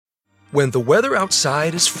When the weather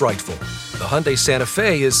outside is frightful, the Hyundai Santa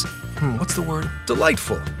Fe is,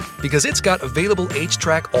 delightful. Because it's got available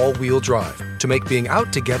H-Track all-wheel drive to make being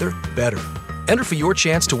out together better. Enter for your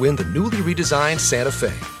chance to win the newly redesigned Santa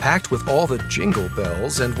Fe, packed with all the jingle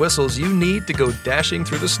bells and whistles you need to go dashing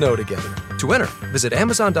through the snow together. To enter, visit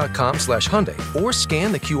Amazon.com/Hyundai or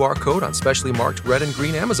scan the QR code on specially marked red and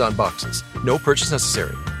green Amazon boxes. No purchase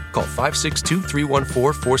necessary. Call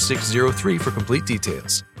 562-314-4603 for complete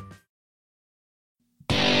details.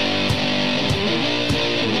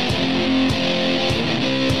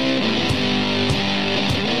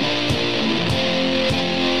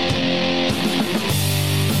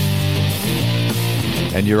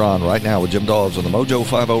 And you're on right now with Jim Dawes on the Mojo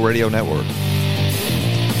 50 Radio Network.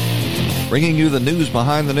 Bringing you the news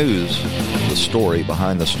behind the news, the story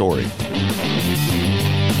behind the story.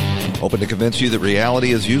 Hoping to convince you that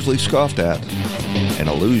reality is usually scoffed at and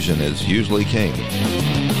illusion is usually king.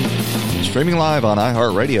 Streaming live on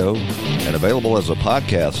iHeartRadio and available as a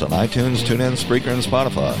podcast on iTunes, TuneIn, Spreaker, and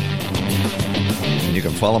Spotify. And you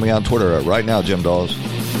can follow me on Twitter at Right Now Jim Dawes.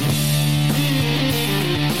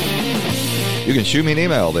 You can shoot me an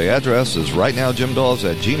email. The address is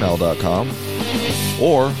rightnowjimdawes@gmail.com.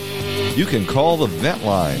 Or you can call the vent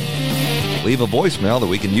line. Leave a voicemail that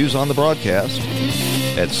we can use on the broadcast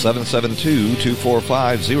at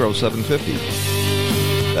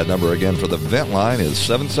 772-245-0750. That number again for the vent line is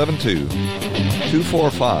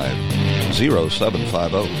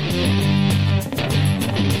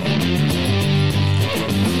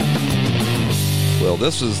 772-245-0750. Well,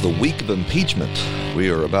 this is the week of impeachment. We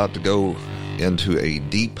are about to go into a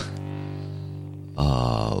deep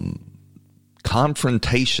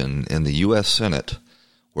confrontation in the U.S. Senate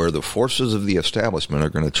where the forces of the establishment are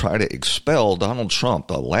going to try to expel Donald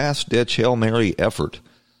Trump, a last-ditch Hail Mary effort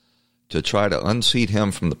to try to unseat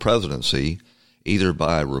him from the presidency, either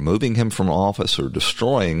by removing him from office or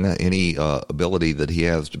destroying any ability that he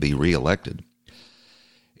has to be reelected.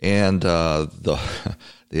 And the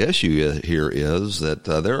issue here is that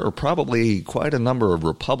there are probably quite a number of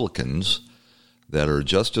Republicans that are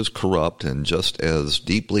just as corrupt and just as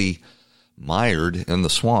deeply mired in the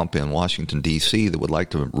swamp in Washington, D.C. that would like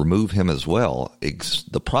to remove him as well.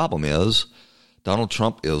 The problem is Donald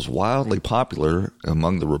Trump is wildly popular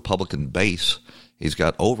among the Republican base. He's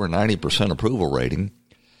got over 90% approval rating,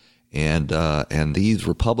 and these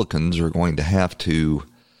Republicans are going to have to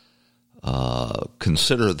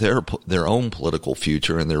consider their own political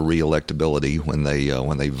future and their reelectability when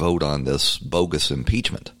they vote on this bogus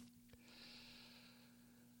impeachment.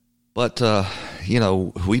 But,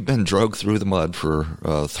 we've been dragged through the mud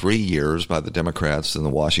for 3 years by the Democrats and the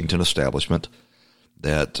Washington establishment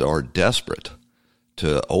that are desperate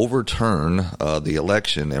to overturn the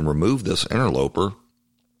election and remove this interloper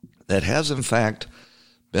that has, in fact,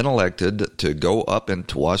 been elected to go up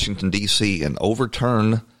into Washington, D.C. and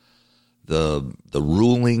overturn the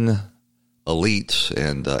ruling elites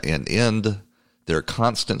and end their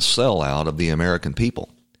constant sellout of the American people.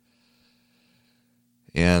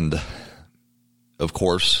 And, of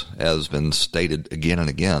course, as been stated again and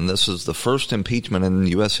again, this is the first impeachment in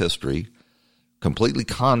U.S. history, completely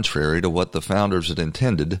contrary to what the founders had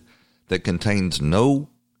intended, that contains no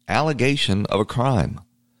allegation of a crime.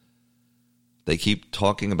 They keep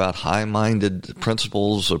talking about high-minded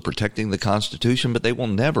principles of protecting the Constitution, but they will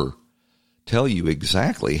never tell you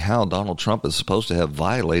exactly how Donald Trump is supposed to have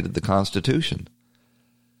violated the Constitution.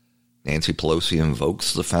 Nancy Pelosi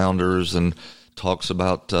invokes the founders and talks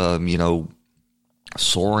about,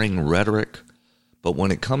 soaring rhetoric. But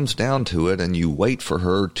when it comes down to it and you wait for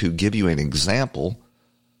her to give you an example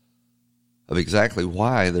of exactly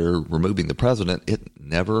why they're removing the president, it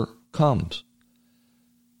never comes.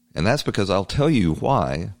 And that's because I'll tell you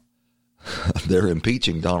why they're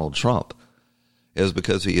impeaching Donald Trump, is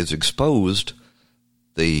because he has exposed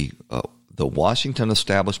the Washington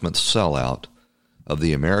establishment sellout of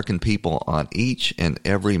the American people on each and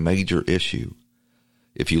every major issue.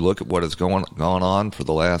 If you look at what has gone on for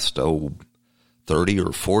the last 30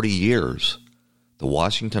 or 40 years, the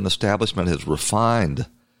Washington establishment has refined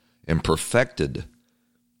and perfected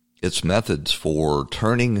its methods for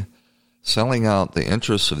selling out the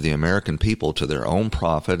interests of the American people to their own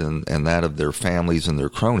profit and that of their families and their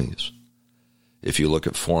cronies. If you look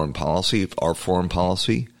at foreign policy, our foreign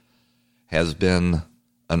policy has been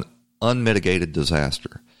an unmitigated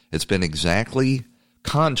disaster. It's been exactly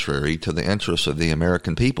contrary to the interests of the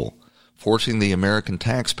American people, forcing the American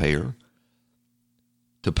taxpayer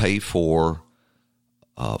to pay for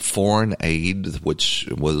foreign aid, which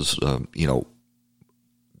was,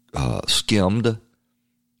 skimmed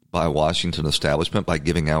by Washington establishment by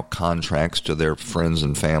giving out contracts to their friends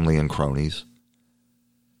and family and cronies,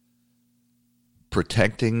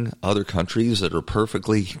 protecting other countries that are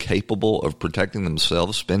perfectly capable of protecting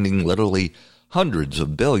themselves, spending literally hundreds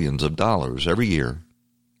of billions of dollars every year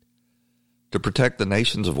to protect the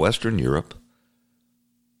nations of Western Europe,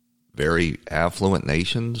 very affluent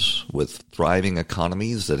nations with thriving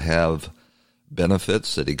economies that have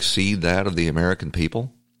benefits that exceed that of the American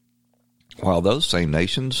people, while those same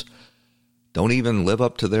nations don't even live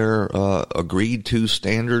up to their agreed-to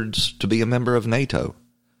standards to be a member of NATO.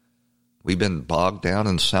 We've been bogged down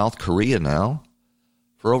in South Korea now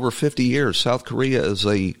for over 50 years. South Korea is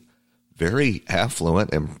a very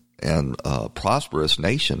affluent and prosperous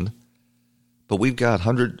nation, but we've got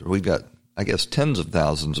tens of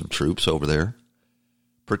thousands of troops over there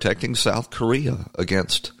protecting South Korea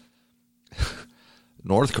against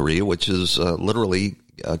North Korea, which is literally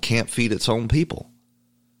can't feed its own people.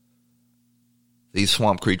 These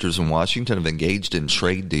swamp creatures in Washington have engaged in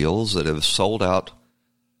trade deals that have sold out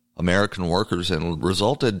American workers and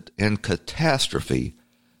resulted in catastrophe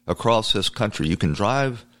across this country. You can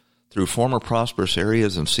drive through former prosperous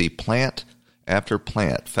areas and see plant after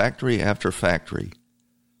plant, factory after factory,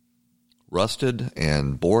 rusted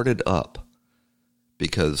and boarded up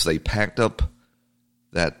because they packed up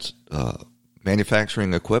that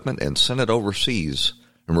manufacturing equipment and sent it overseas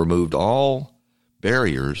and removed all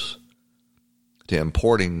barriers to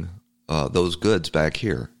importing those goods back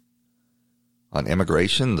here. On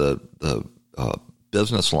immigration, the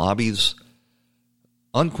business lobbies'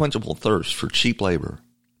 unquenchable thirst for cheap labor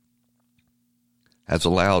has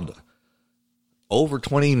allowed over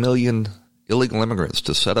 20 million illegal immigrants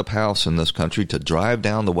to set up house in this country to drive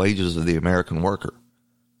down the wages of the American worker.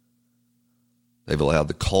 They've allowed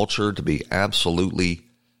the culture to be absolutely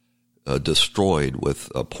destroyed with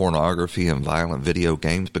pornography and violent video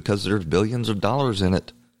games because there's billions of dollars in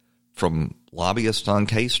it from lobbyists on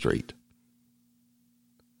K Street.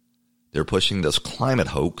 They're pushing this climate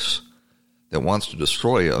hoax that wants to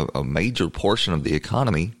destroy a major portion of the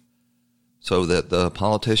economy so that the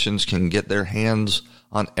politicians can get their hands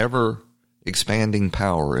on ever-expanding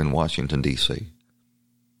power in Washington, D.C.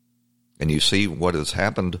 And you see what has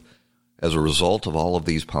happened as a result of all of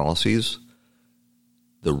these policies.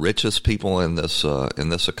 The richest people in this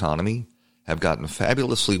economy have gotten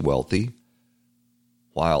fabulously wealthy,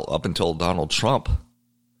 while up until Donald Trump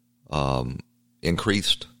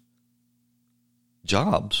increased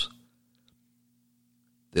jobs,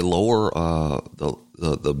 the lower,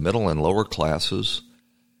 the middle and lower classes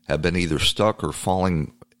have been either stuck or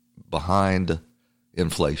falling behind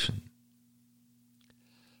inflation.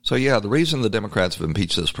 So yeah, the reason the Democrats have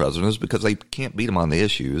impeached this president is because they can't beat him on the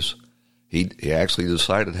issues. He actually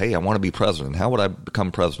decided, hey, I want to be president. How would I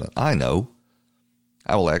become president? I know.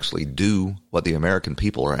 I will actually do what the American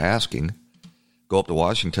people are asking. Go up to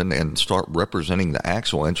Washington and start representing the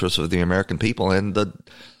actual interests of the American people. And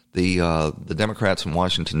the Democrats in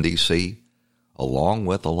Washington, D.C., along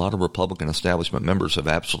with a lot of Republican establishment members, have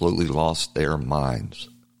absolutely lost their minds.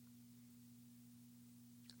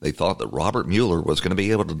 They thought that Robert Mueller was going to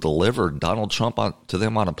be able to deliver Donald Trump to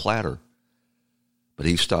them on a platter. But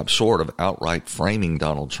he stopped short of outright framing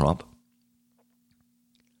Donald Trump.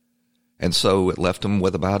 And so it left them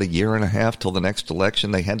with about a year and a half till the next election.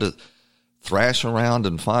 They had to thrash around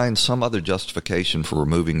and find some other justification for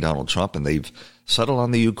removing Donald Trump, and they've settled on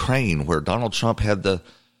the Ukraine, where Donald Trump had the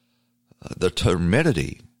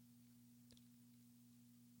temerity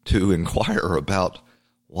to inquire about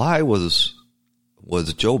why was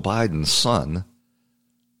Joe Biden's son,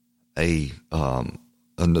 a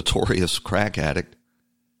notorious crack addict,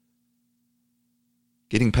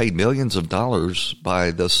 getting paid millions of dollars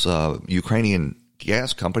by this Ukrainian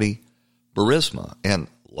gas company, Burisma. And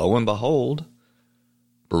lo and behold,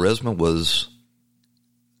 Burisma was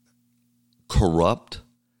corrupt,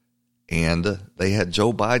 and they had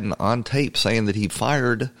Joe Biden on tape saying that he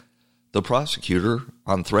fired the prosecutor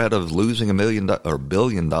on threat of losing $1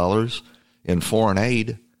 billion in foreign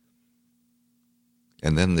aid.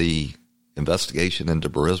 And then the investigation into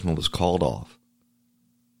Burisma was called off.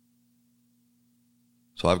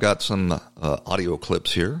 So I've got some audio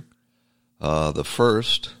clips here. The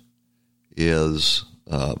first is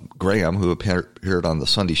Graham, who appeared on the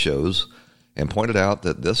Sunday shows, and pointed out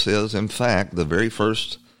that this is, in fact, the very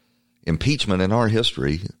first impeachment in our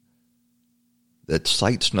history that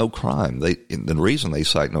cites no crime. The reason they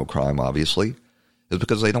cite no crime, obviously, is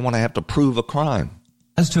because they don't want to have to prove a crime.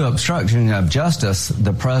 As to obstruction of justice,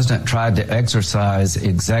 the president tried to exercise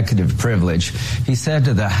executive privilege. He said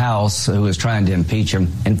to the House, who was trying to impeach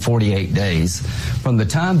him, in 48 days. From the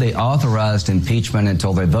time they authorized impeachment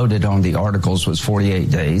until they voted on the articles was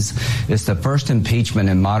 48 days. It's the first impeachment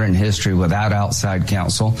in modern history without outside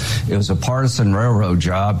counsel. It was a partisan railroad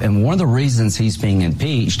job, and one of the reasons he's being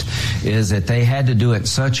impeached is that they had to do it in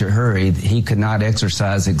such a hurry that he could not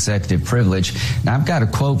exercise executive privilege. Now, I've got a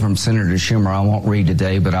quote from Senator Schumer I won't read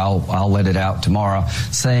today, but I'll let it out tomorrow,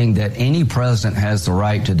 saying that any president has the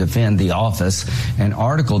right to defend the office. And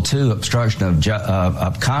Article 2, obstruction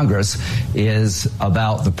of Congress, is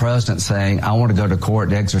about the president saying, I want to go to court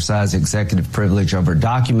to exercise executive privilege over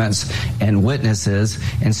documents and witnesses.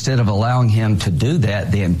 Instead of allowing him to do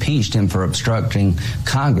that, they impeached him for obstructing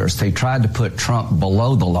Congress. They tried to put Trump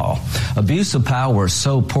below the law. Abuse of power is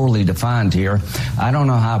so poorly defined here. I don't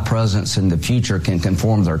know how presidents in the future can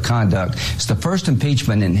conform their conduct. It's the first impeachment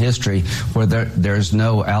in history where there's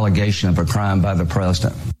no allegation of a crime by the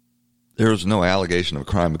president. There's no allegation of a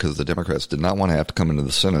crime because the Democrats did not want to have to come into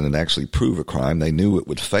the Senate and actually prove a crime. They knew it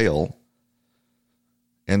would fail.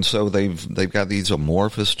 And so they've got these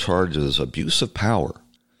amorphous charges, abuse of power.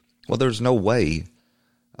 Well, there's no way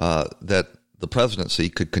that the presidency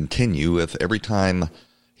could continue if every time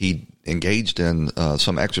he engaged in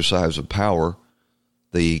some exercise of power,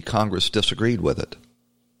 the Congress disagreed with it.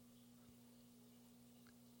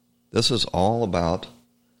 This is all about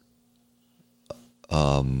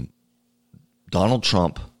Donald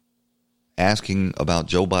Trump asking about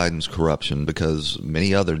Joe Biden's corruption because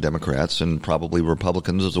many other Democrats and probably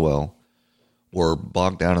Republicans as well were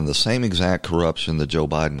bogged down in the same exact corruption that Joe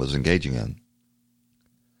Biden was engaging in.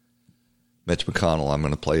 Mitch McConnell, I'm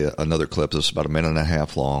going to play another clip that's about a minute and a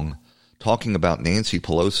half long, talking about Nancy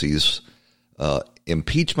Pelosi's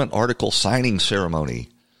impeachment article signing ceremony,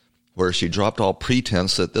 where she dropped all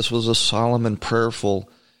pretense that this was a solemn and prayerful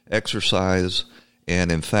exercise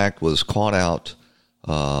and, in fact, was caught out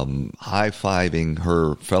high-fiving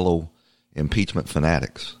her fellow impeachment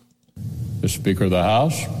fanatics. The Speaker of the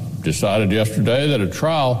House decided yesterday that a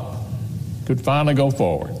trial could finally go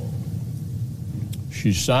forward.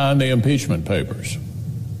 She signed the impeachment papers.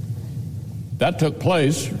 That took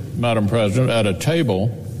place, Madam President, at a table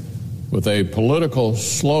with a political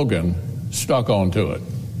slogan stuck onto it.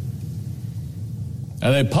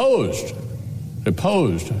 And they posed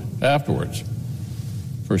afterwards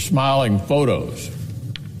for smiling photos.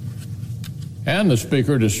 And the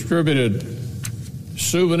Speaker distributed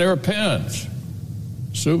souvenir pins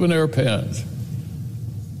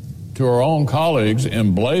to her own colleagues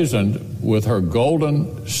emblazoned with her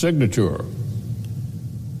golden signature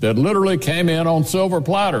that literally came in on silver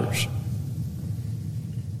platters.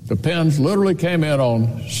 The pins literally came in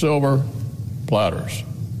on silver platters.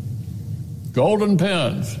 Golden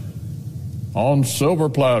pins on silver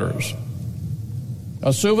platters.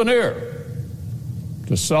 A souvenir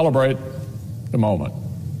to celebrate the moment.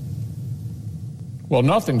 Well,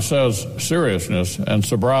 nothing says seriousness and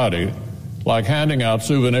sobriety like handing out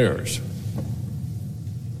souvenirs.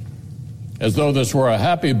 As though this were a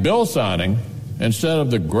happy bill signing instead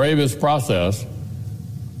of the gravest process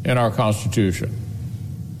in our Constitution.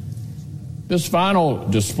 This final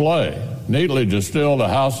display neatly distilled the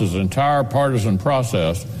House's entire partisan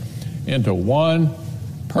process into one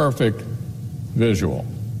perfect visual.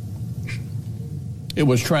 It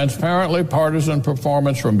was transparently partisan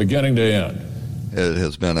performance from beginning to end. It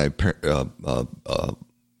has been a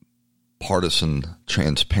partisan,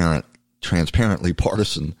 transparently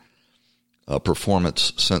partisan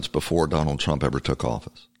performance since before Donald Trump ever took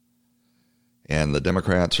office. And the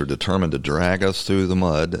Democrats are determined to drag us through the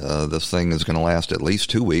mud. This thing is going to last at least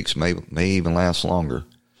 2 weeks, may even last longer,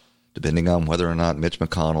 depending on whether or not Mitch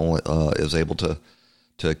McConnell is able to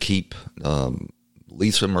keep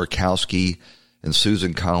Lisa Murkowski and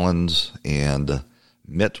Susan Collins and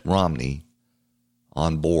Mitt Romney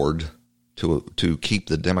on board to keep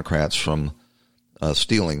the Democrats from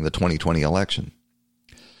stealing the 2020 election.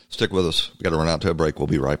 Stick with us. We've got to run out to a break. We'll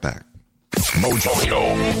be right back.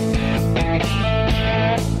 Mojo.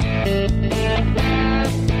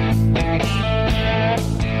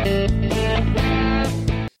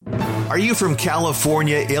 Are you from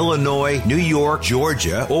California, Illinois, New York,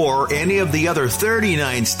 Georgia, or any of the other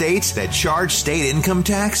 39 states that charge state income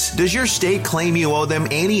tax? Does your state claim you owe them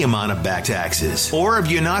any amount of back taxes? Or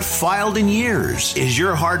have you not filed in years? Is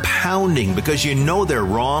your heart pounding because you know they're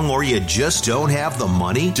wrong or you just don't have the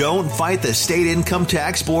money? Don't fight the state income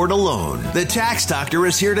tax board alone. The Tax Doctor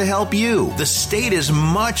is here to help you. The state is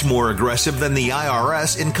much more aggressive than the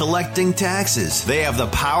IRS in collecting taxes. They have the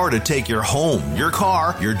power to take your home, your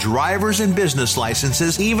car, your driver's driver's and business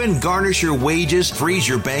licenses, even garnish your wages, freeze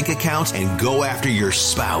your bank accounts, and go after your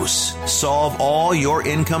spouse. Solve all your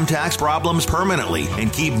income tax problems permanently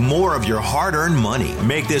and keep more of your hard-earned money.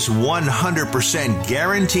 Make this 100%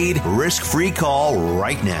 guaranteed risk-free call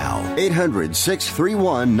right now.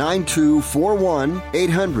 800-631-9241.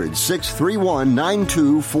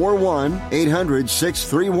 800-631-9241.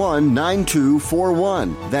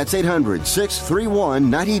 800-631-9241. That's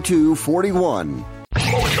 800-631-9241.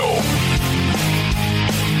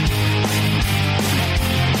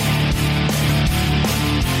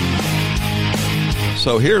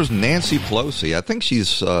 So here's Nancy Pelosi. I think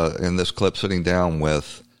she's in this clip sitting down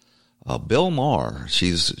with Bill Maher.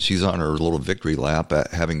 She's on her little victory lap at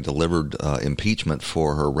having delivered impeachment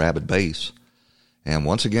for her rabid base. And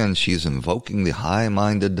once again, she's invoking the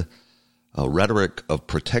high-minded rhetoric of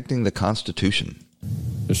protecting the Constitution.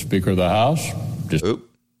 The Speaker of the House.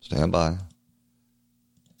 Stand by.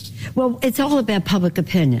 Well, it's all about public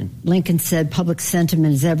opinion. Lincoln said public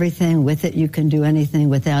sentiment is everything. With it, you can do anything.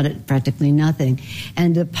 Without it, practically nothing.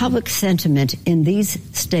 And the public sentiment in these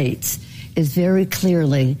states is very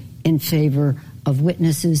clearly in favor of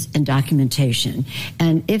witnesses and documentation.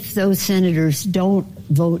 And if those senators don't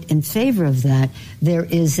vote in favor of that, there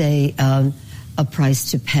is a price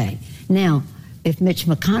to pay. Now, if Mitch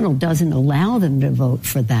McConnell doesn't allow them to vote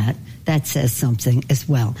for that, that says something as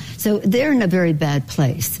well. So they're in a very bad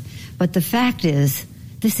place. But the fact is,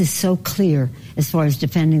 this is so clear as far as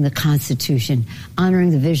defending the Constitution, honoring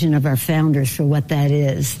the vision of our founders for what that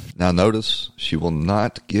is. Now notice, she will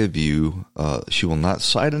not she will not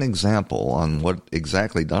cite an example on what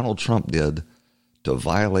exactly Donald Trump did to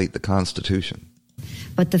violate the Constitution.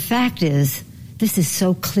 But the fact is, this is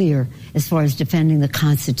so clear as far as defending the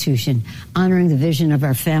Constitution, honoring the vision of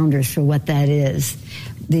our founders for what that is.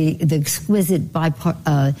 The exquisite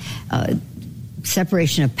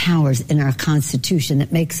separation of powers in our Constitution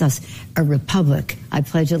that makes us a republic. I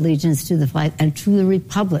pledge allegiance to the flag and to the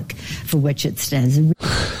republic for which it stands.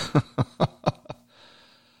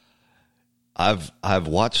 I've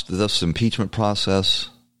watched this impeachment process,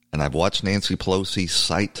 and I've watched Nancy Pelosi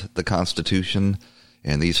cite the Constitution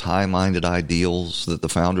and these high-minded ideals that the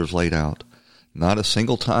founders laid out. Not a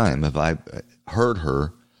single time have I heard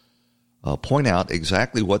her point out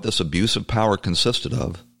exactly what this abuse of power consisted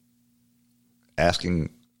of. Asking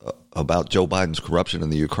about Joe Biden's corruption in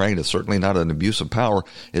the Ukraine is certainly not an abuse of power.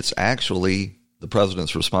 It's actually the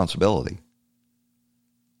president's responsibility.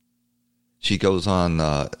 She goes on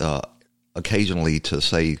occasionally to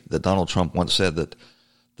say that Donald Trump once said that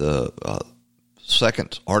the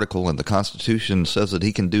second article in the Constitution says that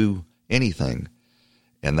he can do anything.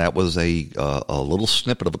 And that was a little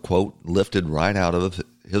snippet of a quote lifted right out of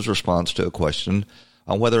his response to a question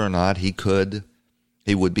on whether or not he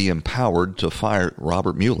would be empowered to fire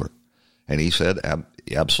Robert Mueller. And he said,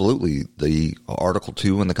 absolutely, the Article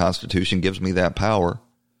 2 in the Constitution gives me that power.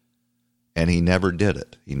 And he never did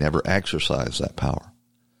it. He never exercised that power.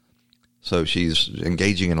 So she's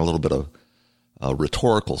engaging in a little bit of a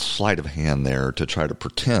rhetorical sleight of hand there to try to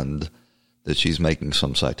pretend that she's making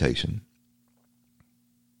some citation.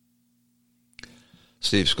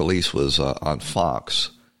 Steve Scalise was on Fox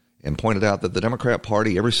and pointed out that the Democrat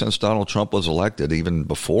Party, ever since Donald Trump was elected, even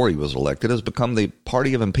before he was elected, has become the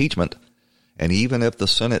party of impeachment. And even if the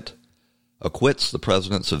Senate acquits the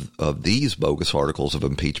presidents of these bogus articles of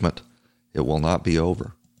impeachment, it will not be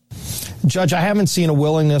over. Judge, I haven't seen a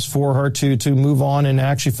willingness for her to move on and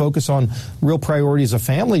actually focus on real priorities of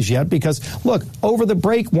families yet. Because, look, over the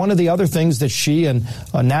break, one of the other things that she and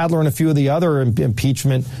Nadler and a few of the other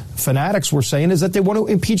impeachment fanatics were saying is that they want to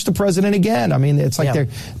impeach the president again. I mean, it's like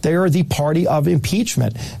they are the party of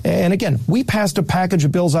impeachment. And again, we passed a package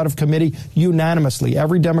of bills out of committee unanimously,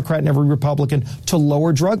 every Democrat and every Republican, to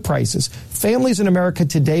lower drug prices. Families in America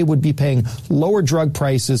today would be paying lower drug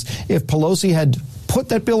prices if Pelosi had put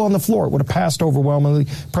that bill on the floor. It would have passed overwhelmingly.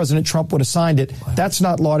 President Trump would have signed it. That's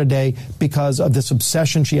not law today because of this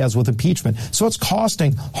obsession she has with impeachment. So it's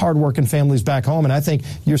costing hardworking families back home. And I think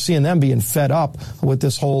you're seeing them being fed up with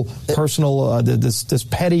this whole personal, this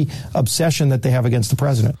petty obsession that they have against the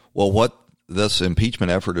president. Well, what this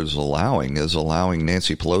impeachment effort is allowing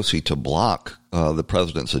Nancy Pelosi to block the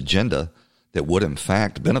president's agenda that would, in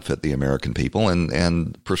fact, benefit the American people.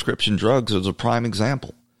 And prescription drugs is a prime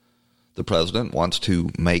example. The president wants to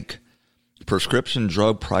make prescription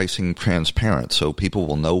drug pricing transparent so people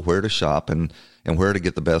will know where to shop and where to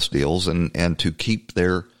get the best deals and to keep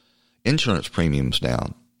their insurance premiums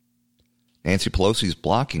down. Nancy Pelosi's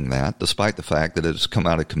blocking that despite the fact that it's come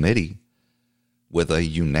out of committee with a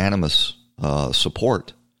unanimous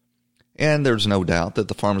support. And there's no doubt that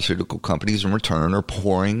the pharmaceutical companies in return are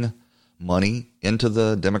pouring money into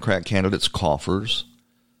the Democrat candidates' coffers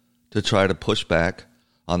to try to push back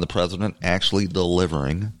on the president actually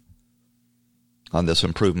delivering on this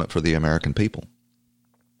improvement for the American people.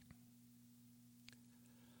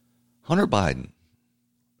 Hunter Biden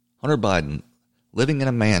living in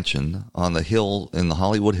a mansion on the hill in the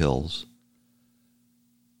Hollywood Hills.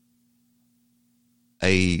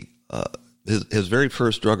 His very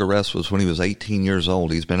first drug arrest was when he was 18 years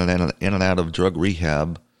old. He's been in and out of drug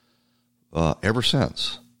rehab ever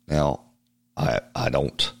since. Now, I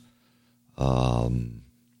don't, I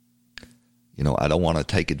don't want to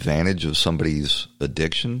take advantage of somebody's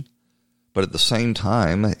addiction, but at the same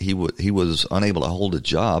time, he was unable to hold a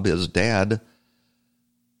job. His dad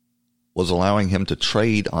was allowing him to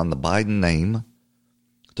trade on the Biden name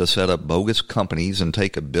to set up bogus companies and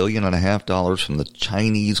take $1.5 billion from the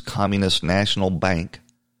Chinese Communist National Bank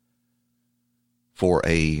for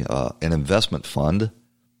an investment fund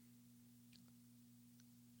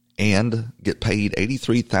and get paid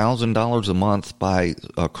 $83,000 a month by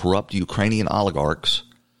corrupt Ukrainian oligarchs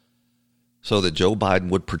so that Joe Biden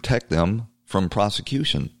would protect them from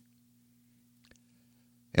prosecution.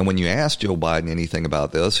 And when you ask Joe Biden anything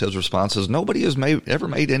about this, his response is, nobody has ever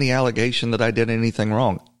made any allegation that I did anything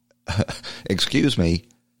wrong. Excuse me.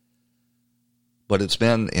 But it's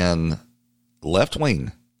been in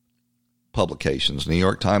left-wing publications. New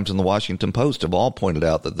York Times and the Washington Post have all pointed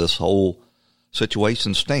out that this whole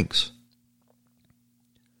situation stinks.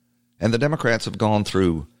 And the Democrats have gone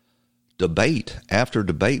through debate after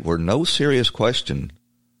debate where no serious question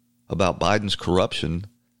about Biden's corruption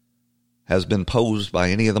has been posed by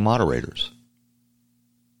any of the moderators.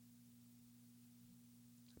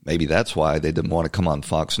 Maybe that's why they didn't want to come on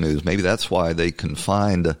Fox News. Maybe that's why they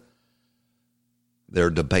confined their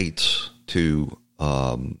debates to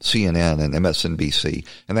CNN and MSNBC.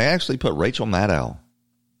 And they actually put Rachel Maddow,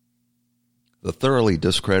 the thoroughly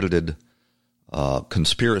discredited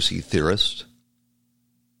conspiracy theorist,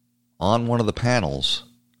 on one of the panels,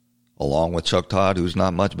 along with Chuck Todd, who's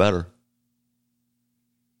not much better.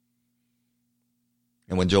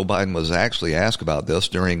 And when Joe Biden was actually asked about this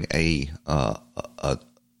during an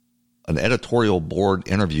editorial board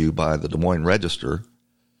interview by the Des Moines Register,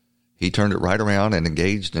 he turned it right around and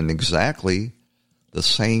engaged in exactly the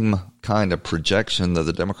same kind of projection that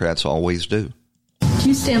the Democrats always do. Do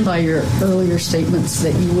you stand by your earlier statements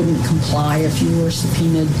that you wouldn't comply if you were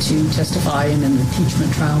subpoenaed to testify in an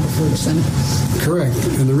impeachment trial before the Senate? Correct.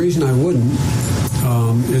 And the reason I wouldn't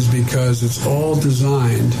is because it's all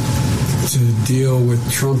designed to deal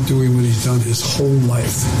with Trump doing what he's done his whole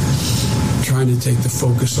life, trying to take the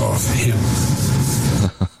focus off him.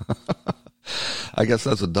 I guess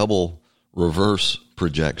that's a double reverse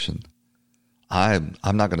projection. I'm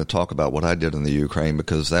not going to talk about what I did in the Ukraine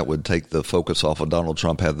because that would take the focus off of Donald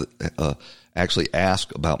Trump had actually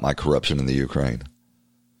asked about my corruption in the Ukraine.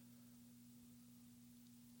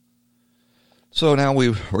 So now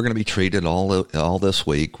we're going to be treated all this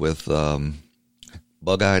week with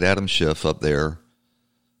bug-eyed Adam Schiff up there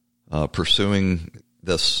pursuing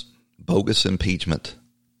this bogus impeachment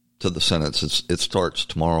to the Senate. It starts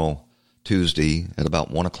tomorrow, Tuesday, at about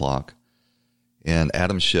 1 o'clock. And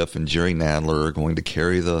Adam Schiff and Jerry Nadler are going to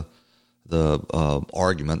carry the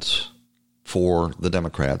arguments for the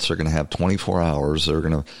Democrats. They're going to have 24 hours. They're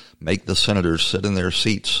going to make the senators sit in their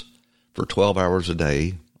seats for 12 hours a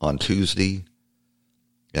day on Tuesday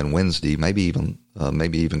and Wednesday, maybe even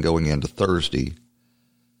going into Thursday,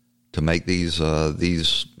 to make these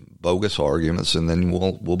bogus arguments, and then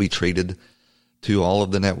we'll be treated to all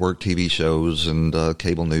of the network TV shows and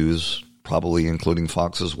cable news, probably including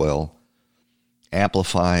Fox as well,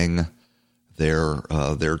 amplifying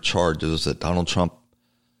their charges that Donald Trump,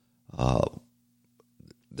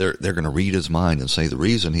 they're going to read his mind and say the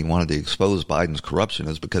reason he wanted to expose Biden's corruption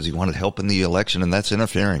is because he wanted help in the election, and that's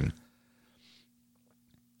interfering.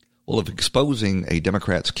 Well, if exposing a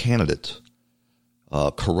Democrat's candidate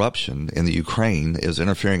corruption in the Ukraine is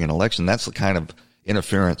interfering in election, that's the kind of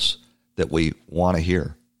interference that we want to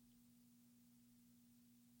hear.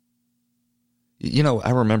 You know,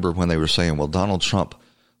 I remember when they were saying, well, Donald Trump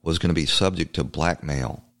was going to be subject to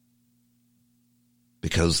blackmail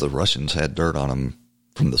because the Russians had dirt on him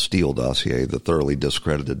from the Steele dossier, the thoroughly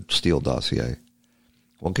discredited Steele dossier.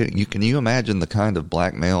 Well, can you imagine the kind of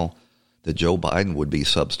blackmail that Joe Biden would be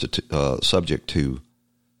subject to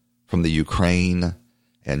from the Ukraine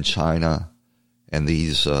and China and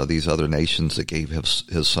these other nations that gave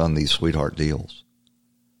his son these sweetheart deals?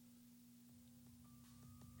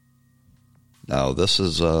 Now, this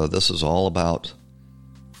is all about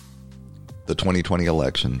the 2020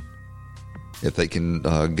 election. If they can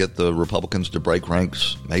get the Republicans to break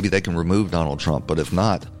ranks, maybe they can remove Donald Trump. But if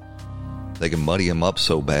not, they can muddy him up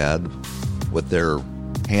so bad with their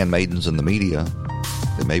handmaidens in the media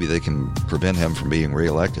that maybe they can prevent him from being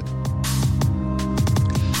reelected.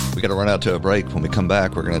 We got to run out to a break. When we come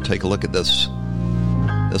back, we're going to take a look at this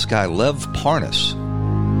guy, Lev Parnas,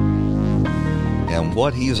 and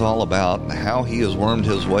what he's all about and how he has wormed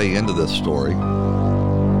his way into this story,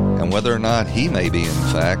 and whether or not he may be, in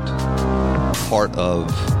fact, part of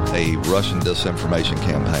a Russian disinformation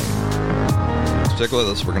campaign. Stick with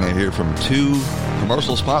us. We're going to hear from two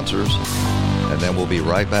commercial sponsors, and then we'll be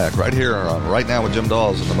right back right here on Right Now with Jim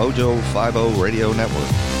Dawes on the Mojo 50 Radio Network.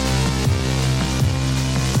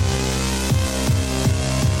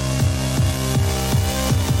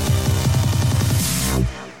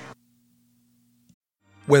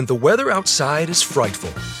 When the weather outside is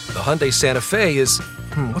frightful, the Hyundai Santa Fe is,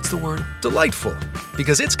 delightful.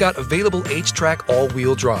 Because it's got available H-Track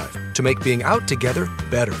all-wheel drive to make being out together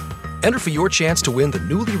better. Enter for your chance to win the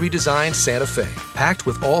newly redesigned Santa Fe, packed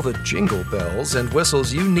with all the jingle bells and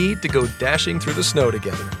whistles you need to go dashing through the snow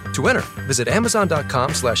together. To enter, visit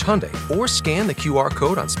Amazon.com/Hyundai or scan the QR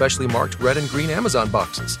code on specially marked red and green Amazon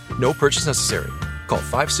boxes. No purchase necessary. Call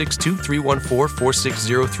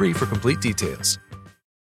 562-314-4603 for complete details.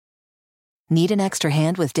 Need an extra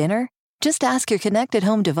hand with dinner? Just ask your connected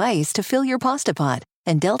home device to fill your pasta pot,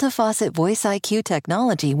 and Delta Faucet Voice IQ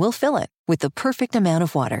technology will fill it with the perfect amount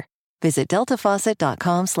of water. Visit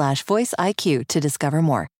deltafaucet.com/voice IQ to discover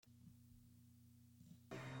more.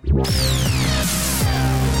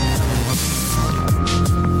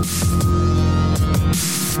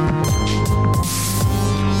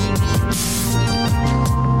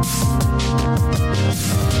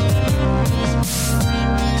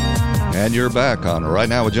 And you're back on Right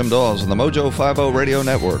Now with Jim Dawes on the Mojo 50 Radio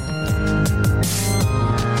Network.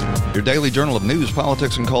 Your daily journal of news,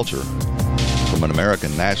 politics, and culture from an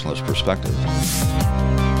American nationalist perspective.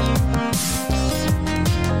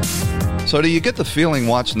 So do you get the feeling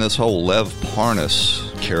watching this whole Lev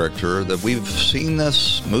Parnas character that we've seen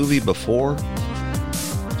this movie before?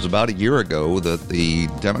 It was about a year ago that the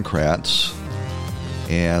Democrats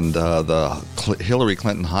and the Hillary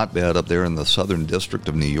Clinton hotbed up there in the Southern District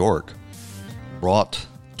of New York brought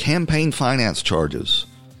campaign finance charges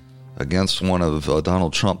against one of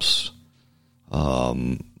Donald Trump's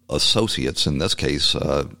associates. In this case,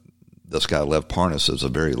 this guy, Lev Parnas, is a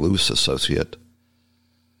very loose associate,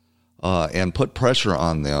 and put pressure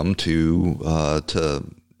on them to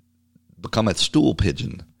become a stool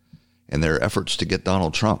pigeon in their efforts to get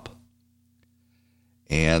Donald Trump.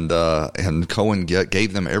 And Cohen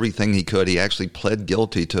gave them everything he could. He actually pled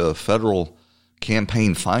guilty to a federal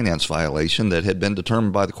campaign finance violation that had been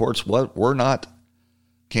determined by the courts were not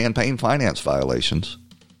campaign finance violations.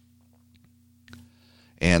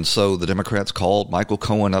 And so the Democrats called Michael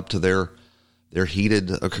Cohen up to their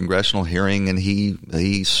heated congressional hearing, and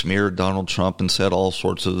he smeared Donald Trump and said all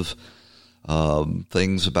sorts of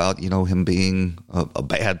things about, him being a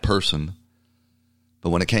bad person. But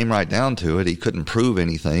when it came right down to it, he couldn't prove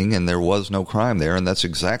anything, and there was no crime there. And that's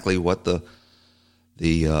exactly what the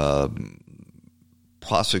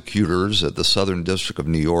prosecutors at the Southern District of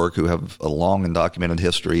New York, who have a long and documented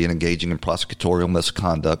history in engaging in prosecutorial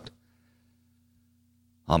misconduct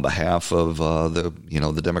on behalf of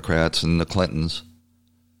the Democrats and the Clintons,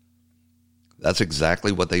 that's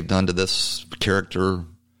exactly what they've done to this character,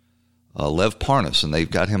 Lev Parnas, and they've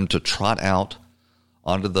got him to trot out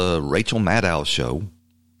onto the Rachel Maddow show.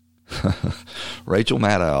 Rachel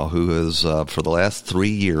Maddow, who has for the last 3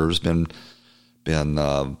 years been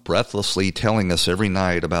breathlessly telling us every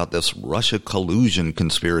night about this Russia collusion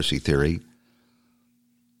conspiracy theory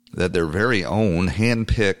that their very own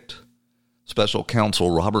hand-picked special counsel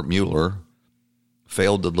Robert Mueller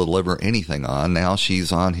failed to deliver anything on. Now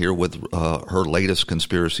she's on here with her latest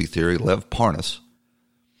conspiracy theory, Lev Parnas,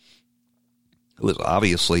 who is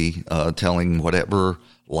obviously telling whatever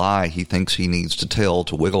lie he thinks he needs to tell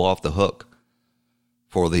to wiggle off the hook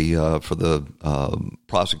for the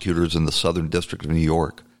prosecutors in the Southern District of New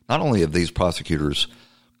York. Not only have these prosecutors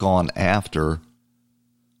gone after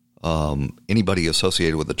anybody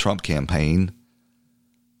associated with the Trump campaign,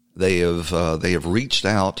 they have reached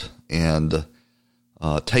out and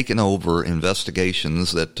taken over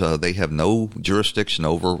investigations that they have no jurisdiction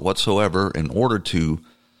over whatsoever in order to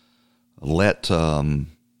let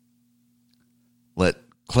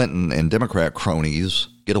Clinton and Democrat cronies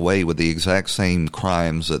get away with the exact same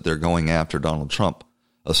crimes that they're going after Donald Trump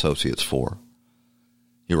associates for.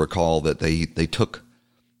 You recall that they took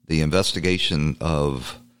the investigation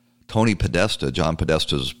of Tony Podesta, John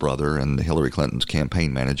Podesta's brother and Hillary Clinton's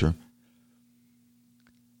campaign manager,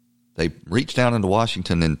 They reached down into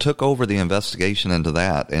Washington and took over the investigation into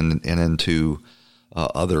that and into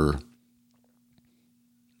other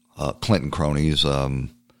Clinton cronies, and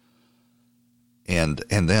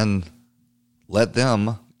then let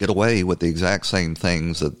them get away with the exact same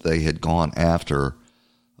things that they had gone after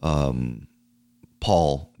Paul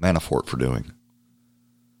Manafort for doing.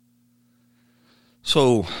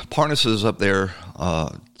 So Parnas is up there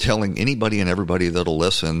telling anybody and everybody that'll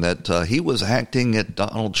listen that he was acting at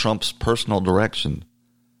Donald Trump's personal direction.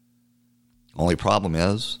 Only problem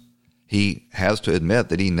is he has to admit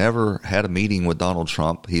that he never had a meeting with Donald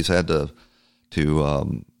Trump. He's had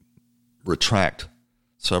to retract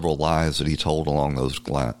several lies that he told along those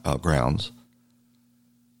grounds.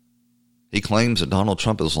 He claims that Donald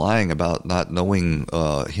Trump is lying about not knowing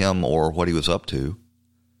him or what he was up to.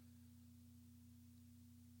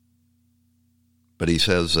 But he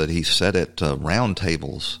says that he sat at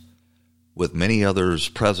roundtables with many others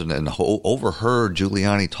present and overheard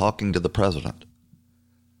Giuliani talking to the president.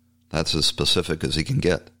 That's as specific as he can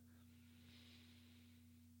get.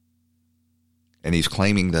 And he's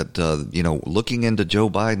claiming that, looking into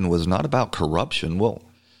Joe Biden was not about corruption. Well,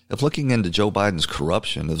 if looking into Joe Biden's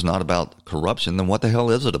corruption is not about corruption, then what the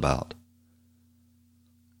hell is it about?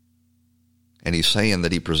 And he's saying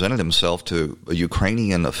that he presented himself to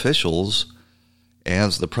Ukrainian officials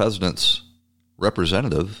as the president's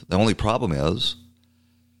representative. The only problem is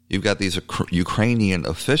you've got these Ukrainian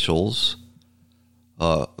officials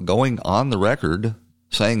going on the record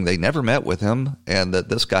saying they never met with him and that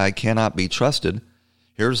this guy cannot be trusted.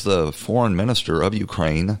 Here's the foreign minister of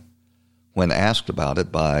Ukraine when asked about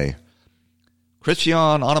it by Christian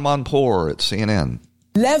Onamanpour at CNN.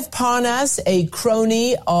 Lev Parnas, a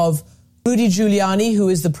crony of Rudy Giuliani, who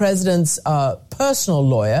is the president's personal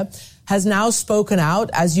lawyer, has now spoken out,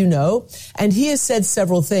 as you know, and he has said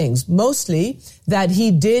several things, mostly that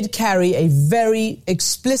he did carry a very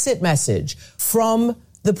explicit message from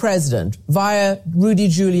the president via Rudy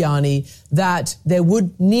Giuliani that there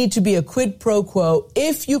would need to be a quid pro quo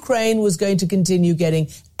if Ukraine was going to continue getting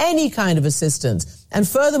any kind of assistance. And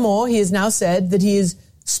furthermore, he has now said that he has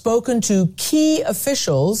spoken to key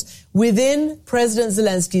officials within President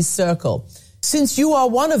Zelensky's circle. Since you are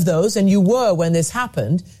one of those, and you were when this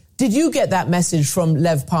happened, did you get that message from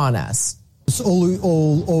Lev Parnas? It's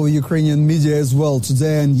all Ukrainian media as well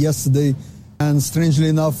today and yesterday. And strangely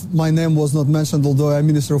enough, my name was not mentioned, although I'm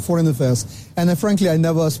Minister of Foreign Affairs. And frankly, I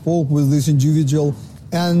never spoke with this individual.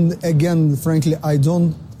 And again, frankly, I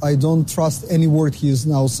don't trust any word he is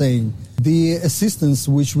now saying. The assistance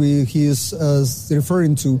which he is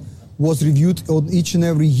referring to was reviewed on each and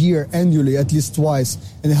every year annually, at least twice,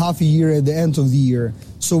 and half a year at the end of the year.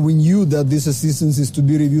 So we knew that this assistance is to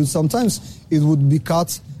be reviewed. Sometimes it would be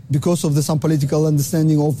cut because of some political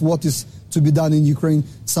understanding of what is to be done in Ukraine,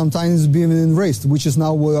 sometimes being erased, which is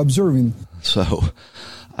now we're observing. So,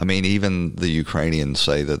 I mean, even the Ukrainians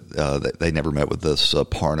say that they never met with this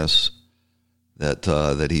Parnas,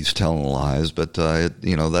 that he's telling lies. But,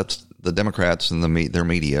 that's the Democrats and their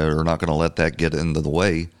media are not going to let that get into the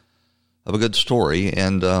way of a good story.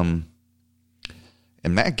 And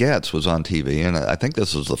Matt Gaetz was on TV, and I think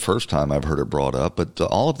this is the first time I've heard it brought up, but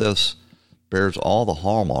all of this bears all the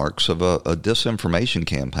hallmarks of a disinformation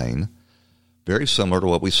campaign, very similar to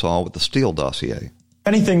what we saw with the Steele dossier.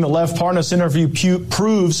 Anything, the Lev Parnas interview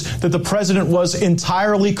proves that the president was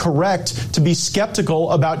entirely correct to be skeptical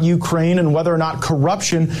about Ukraine and whether or not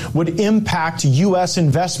corruption would impact U.S.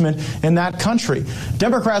 investment in that country.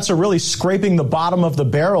 Democrats are really scraping the bottom of the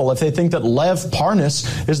barrel if they think that Lev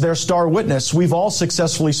Parnas is their star witness. We've all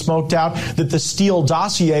successfully smoked out that the Steele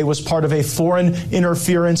dossier was part of a foreign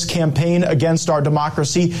interference campaign against our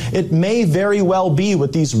democracy. It may very well be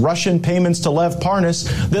with these Russian payments to Lev Parnas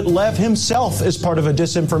that Lev himself is part of a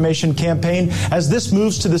disinformation campaign. As this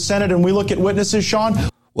moves to the Senate and we look at witnesses, Sean?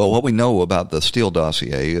 Well, what we know about the Steele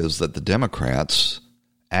dossier is that the Democrats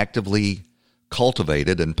actively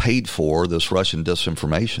cultivated and paid for this Russian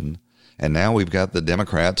disinformation. And now we've got the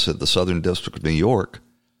Democrats at the Southern District of New York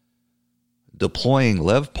deploying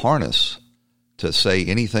Lev Parnas to say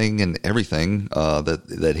anything and everything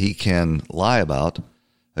that he can lie about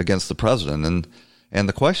against the president. And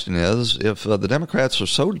the question is, if the Democrats are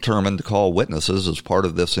so determined to call witnesses as part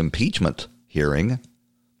of this impeachment hearing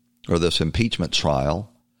or this impeachment trial,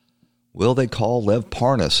 will they call Lev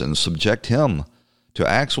Parnas and subject him to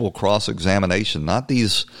actual cross-examination, not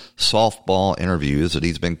these softball interviews that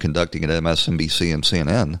he's been conducting at MSNBC and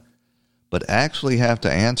CNN, but actually have to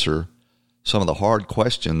answer some of the hard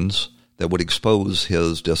questions that would expose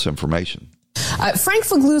his disinformation? Frank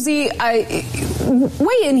Figliuzzi,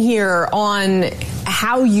 weigh in here on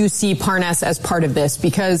how you see Parnas as part of this,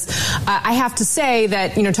 because I have to say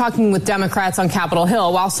that, talking with Democrats on Capitol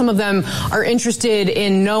Hill, while some of them are interested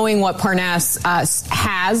in knowing what Parnas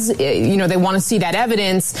has, they want to see that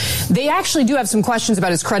evidence, they actually do have some questions about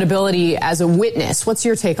his credibility as a witness. What's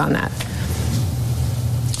your take on that?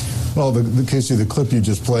 Well, Casey, the clip you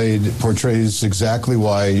just played portrays exactly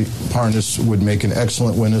why Parnas would make an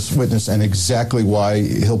excellent witness and exactly why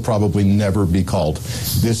he'll probably never be called.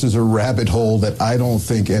 This is a rabbit hole that I don't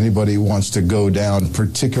think anybody wants to go down,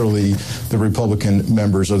 particularly the Republican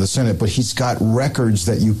members of the Senate. But he's got records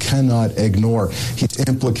that you cannot ignore. He's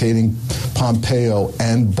implicating Pompeo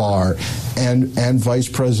and Barr and Vice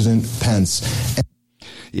President Pence.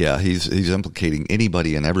 Yeah, he's implicating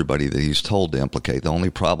anybody and everybody that he's told to implicate. The only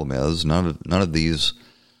problem is none of these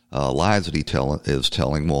lies that he is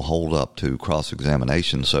telling will hold up to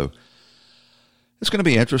cross-examination. So it's going to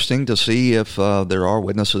be interesting to see if there are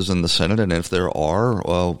witnesses in the Senate, and if there are,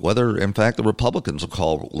 whether, in fact, the Republicans will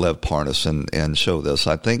call Lev Parnas and show this.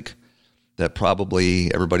 I think that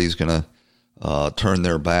probably everybody's going to turn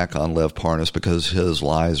their back on Lev Parnas because his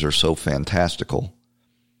lies are so fantastical.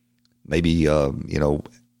 Maybe,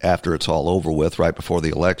 after it's all over with, right before the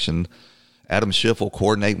election, Adam Schiff will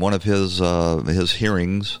coordinate one of his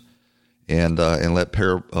hearings and let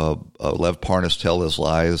Lev Parnas tell his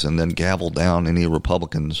lies, and then gavel down any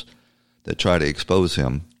Republicans that try to expose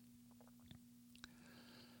him.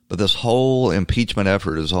 But this whole impeachment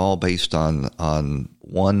effort is all based on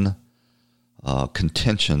one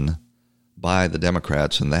contention by the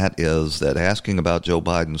Democrats, and that is that asking about Joe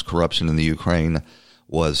Biden's corruption in the Ukraine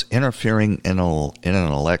was interfering in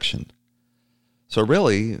an election. So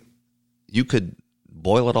really, you could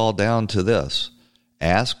boil it all down to this.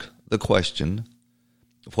 Ask the question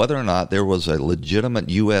of whether or not there was a legitimate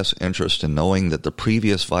U.S. interest in knowing that the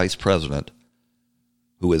previous vice president,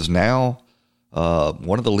 who is now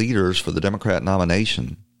one of the leaders for the Democrat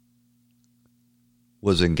nomination,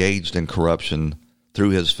 was engaged in corruption through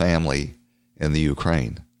his family in the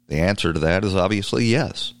Ukraine. The answer to that is obviously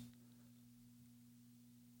yes.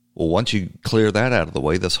 Well, once you clear that out of the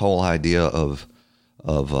way, this whole idea of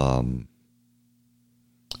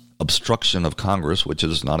obstruction of Congress, which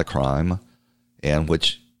is not a crime, and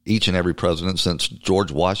which each and every president since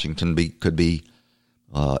George Washington could be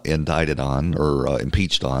indicted on or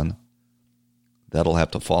impeached on, that'll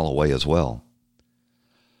have to fall away as well.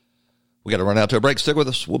 We got to run out to a break. Stick with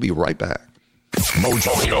us. We'll be right back.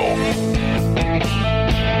 Mojo.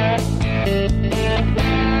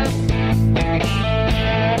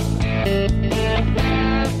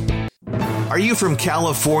 Are you from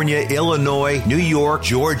California, Illinois, New York,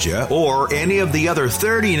 Georgia, or any of the other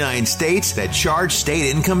 39 states that charge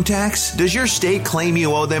state income tax? Does your state claim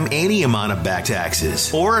you owe them any amount of back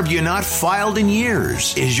taxes? Or have you not filed in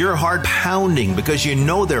years? Is your heart pounding because you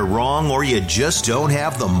know they're wrong or you just don't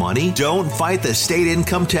have the money? Don't fight the state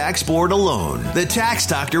income tax board alone. The Tax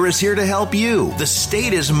Doctor is here to help you. The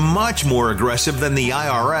state is much more aggressive than the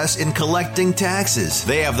IRS in collecting taxes.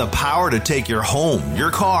 They have the power to take your home,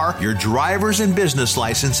 your car, your driver's and business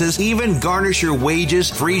licenses, even garnish your wages,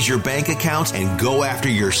 freeze your bank accounts, and go after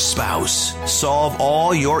your spouse. Solve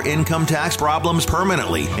all your income tax problems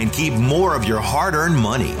permanently and keep more of your hard-earned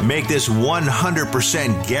money. Make this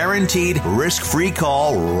 100% guaranteed risk-free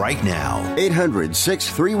call right now.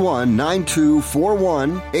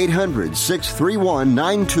 800-631-9241.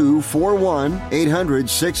 800-631-9241.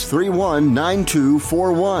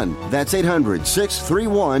 800-631-9241. That's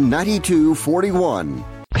 800-631-9241.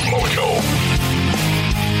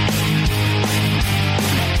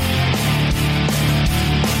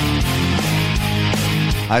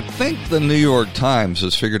 I think the New York Times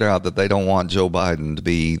has figured out that they don't want Joe Biden to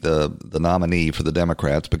be the nominee for the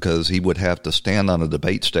Democrats because he would have to stand on a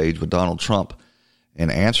debate stage with Donald Trump and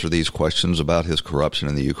answer these questions about his corruption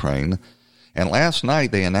in the Ukraine. And last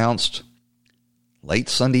night they announced, late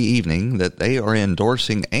Sunday evening, that they are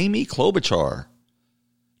endorsing Amy Klobuchar,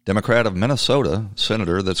 Democrat of Minnesota,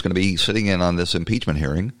 senator that's going to be sitting in on this impeachment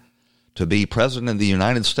hearing, to be president of the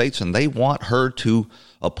United States. And they want her to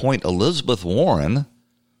appoint Elizabeth Warren,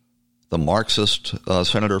 the Marxist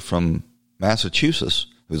senator from Massachusetts,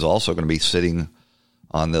 who's also going to be sitting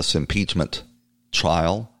on this impeachment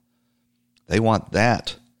trial. They want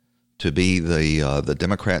that to be the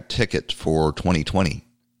Democrat ticket for 2020.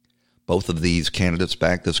 Both of these candidates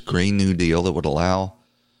back this Green New Deal that would allow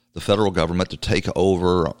the federal government to take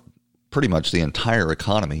over pretty much the entire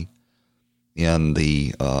economy in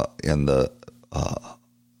the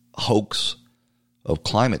hoax of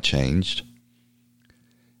climate change.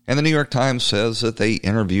 And the New York Times says that they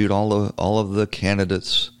interviewed all of the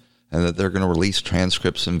candidates and that they're going to release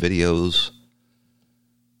transcripts and videos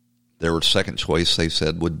Their second choice, they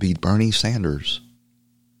said, would be Bernie Sanders.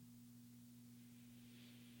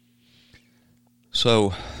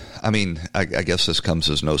 So, I mean, I guess this comes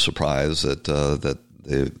as no surprise that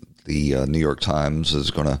the New York Times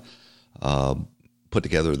is going to put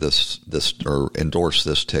together this or endorse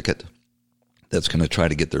this ticket that's going to try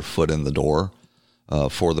to get their foot in the door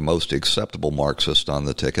for the most acceptable Marxist on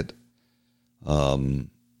the ticket,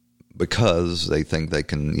 because they think they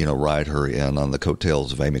can, ride her in on the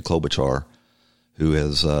coattails of Amy Klobuchar, who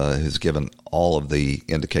has given all of the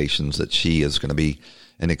indications that she is going to be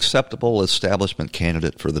an acceptable establishment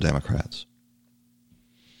candidate for the Democrats.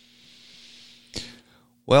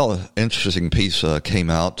 Well, an interesting piece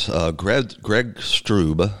came out. Greg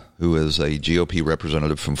Strube, who is a GOP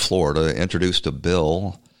representative from Florida, introduced a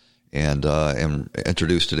bill and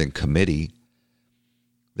introduced it in committee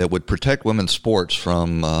that would protect women's sports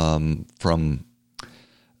from the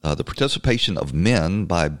participation of men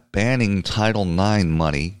by banning Title IX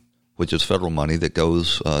money, which is federal money that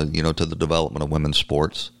goes, to the development of women's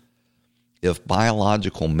sports, if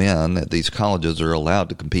biological men at these colleges are allowed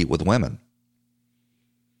to compete with women.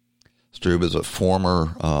 Strube is a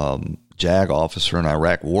former JAG officer and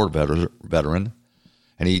Iraq war veteran,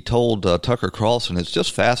 and he told Tucker Carlson, it's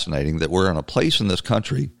just fascinating that we're in a place in this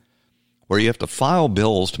country where you have to file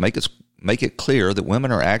bills to make it clear that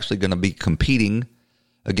women are actually going to be competing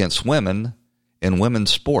against women in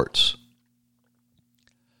women's sports.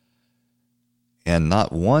 And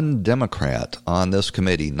not one Democrat on this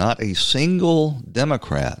committee, not a single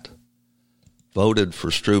Democrat, voted for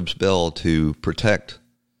Strube's bill to protect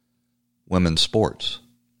women's sports.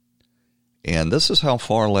 And this is how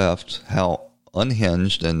far left, how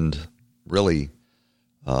unhinged and really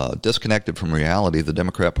disconnected from reality the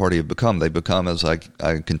Democrat Party have become. They've become, as I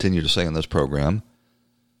continue to say in this program,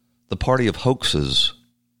 the party of hoaxes.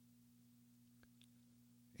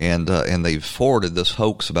 And they've forwarded this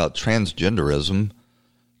hoax about transgenderism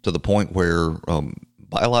to the point where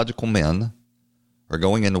biological men are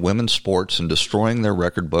going into women's sports and destroying their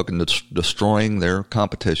record book and destroying their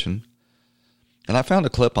competition. And I found a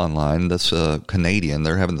clip online that's Canadian.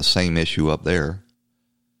 They're having the same issue up there.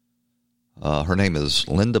 Her name is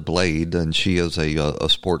Linda Blade, and she is a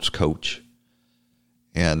sports coach,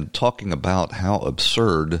 and talking about how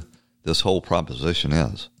absurd this whole proposition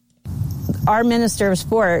is. Our Minister of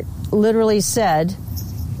Sport literally said,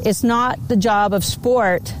 it's not the job of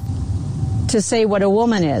sport to say what a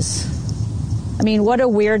woman is. I mean, what a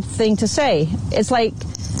weird thing to say. It's like,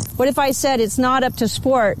 what if I said it's not up to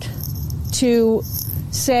sport to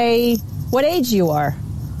say what age you are?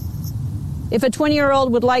 If a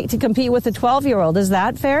 20-year-old would like to compete with a 12-year-old, is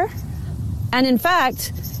that fair? And in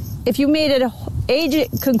fact, if you made it age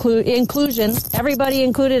inclusion, everybody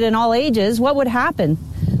included in all ages, what would happen?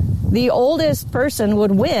 The oldest person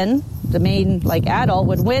would win, the main adult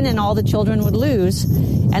would win, and all the children would lose.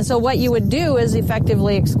 And so what you would do is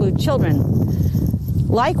effectively exclude children.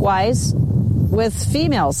 Likewise, with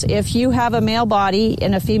females, if you have a male body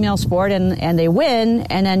in a female sport and they win,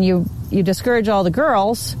 and then you discourage all the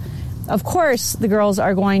girls, of course the girls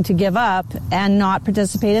are going to give up and not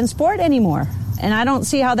participate in sport anymore. And I don't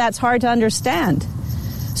see how that's hard to understand.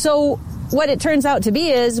 So what it turns out to be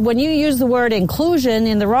is when you use the word inclusion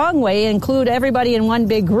in the wrong way, include everybody in one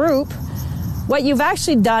big group, what you've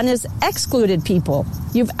actually done is excluded people.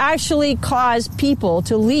 You've actually caused people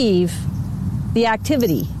to leave the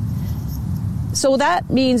activity. So that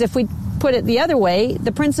means if we put it the other way,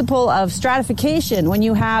 the principle of stratification, when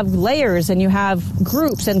you have layers and you have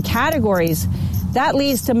groups and categories, that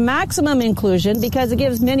leads to maximum inclusion because it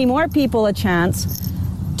gives many more people a chance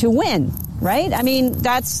to win. Right? I mean,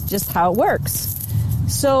 that's just how it works.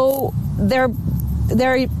 So they're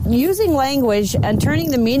using language and turning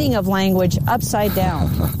the meaning of language upside down.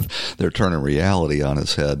 They're turning reality on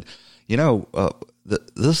its head.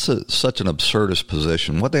 This is such an absurdist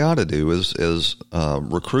position. What they ought to do is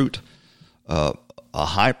recruit a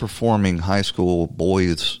high-performing high school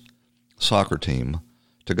boys soccer team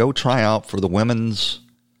to go try out for the women's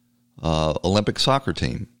Olympic soccer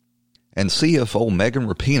team and see if old Megan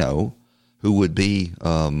Rapinoe, who would be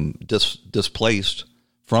displaced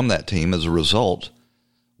from that team as a result,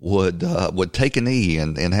 would take a knee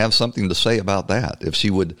and have something to say about that. If she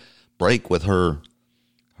would break with her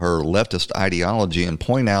leftist ideology and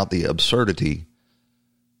point out the absurdity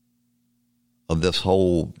of this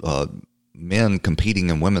whole men competing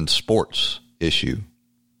in women's sports issue.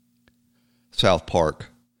 South Park,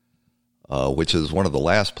 which is one of the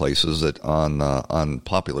last places that on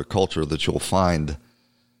popular culture that you'll find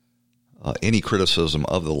any criticism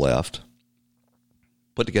of the left,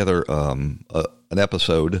 put together an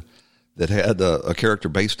episode that had a character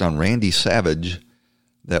based on Randy Savage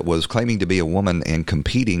that was claiming to be a woman and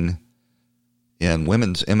competing in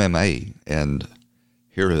women's MMA. And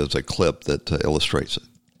here is a clip that illustrates it.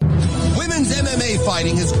 Women's MMA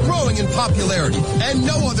fighting is growing in popularity, and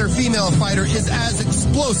no other female fighter is as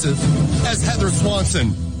explosive as Heather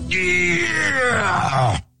Swanson.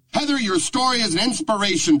 Yeah! Heather, your story is an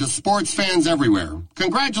inspiration to sports fans everywhere.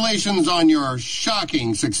 Congratulations on your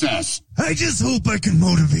shocking success. I just hope I can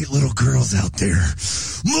motivate little girls out there.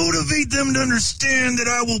 Motivate them to understand that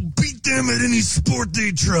I will beat them at any sport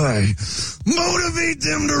they try. Motivate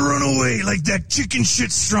them to run away like that chicken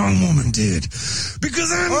shit strong woman did.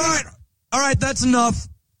 Because I'm... All right, that's enough.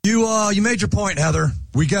 You made your point, Heather.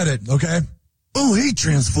 We get it, okay? Oh, hey,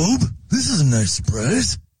 transphobe. This is a nice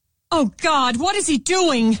surprise. Oh, God, what is he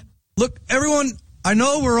doing? Look, everyone, I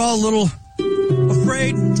know we're all a little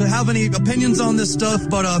afraid to have any opinions on this stuff,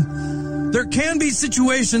 but there can be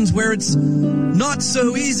situations where it's not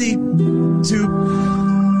so easy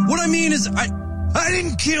to... What I mean is, I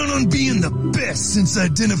didn't count on being the best since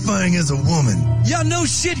identifying as a woman. Yeah, no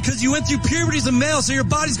shit, because you went through puberty as a male, so your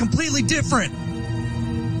body's completely different.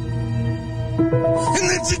 And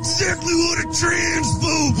that's exactly what a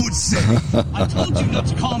transphobe would say. I told you not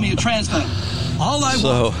to call me a transphobe. All I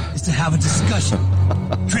want is to have a discussion.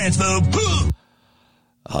 Transphobe.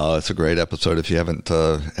 It's a great episode. If you haven't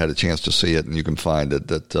had a chance to see it, and you can find it,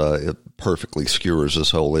 that it perfectly skewers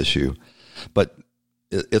this whole issue. But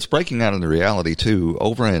it's breaking out into reality, too.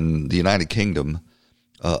 Over in the United Kingdom,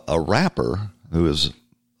 a rapper who is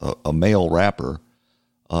a male rapper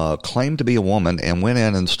claimed to be a woman and went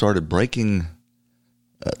in and started breaking,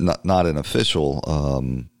 not in official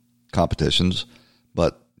competitions,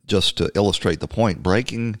 but just to illustrate the point,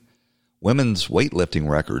 breaking women's weightlifting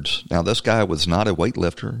records. Now, this guy was not a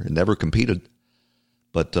weightlifter and never competed,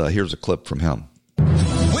 but here's a clip from him.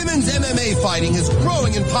 Women's MMA fighting is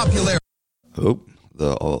growing in popularity. Oh,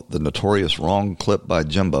 the notorious wrong clip by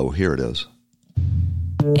Jimbo. Here it is.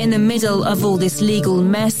 In the middle of all this legal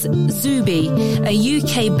mess, Zuby, a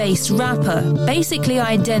UK-based rapper, basically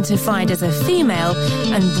identified as a female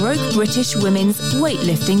and broke British women's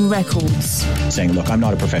weightlifting records. Saying, look, I'm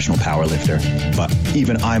not a professional powerlifter, but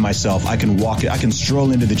even I myself, I can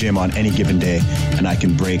stroll into the gym on any given day and I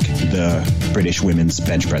can break the British women's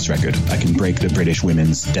bench press record. I can break the British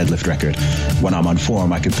women's deadlift record. When I'm on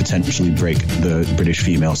form, I could potentially break the British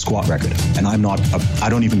female squat record. And I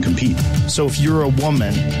don't even compete. So if you're a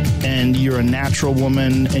woman and you're a natural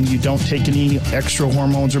woman and you don't take any extra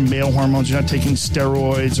hormones or male hormones, you're not taking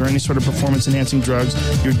steroids or any sort of performance-enhancing drugs,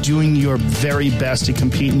 you're doing your very best to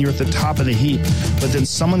compete and you're at the top of the heap. But then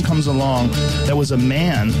someone comes along that was a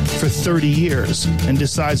man for 30 years and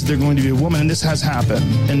decides they're going to be a woman, and this has happened,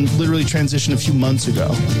 and literally transitioned a few months ago,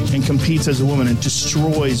 and competes as a woman and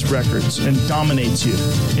destroys records and dominates you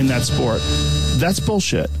in that sport. That's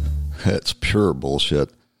bullshit. It's pure bullshit.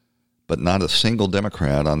 But not a single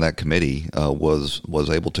Democrat on that committee was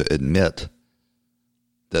able to admit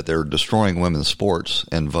that they're destroying women's sports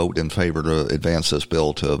and vote in favor to advance this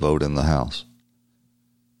bill to a vote in the House,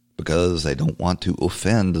 because they don't want to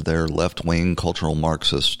offend their left-wing cultural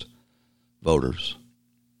Marxist voters.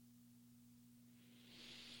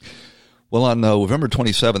 Well, on November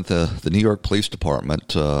 27th, the New York Police Department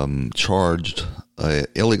charged an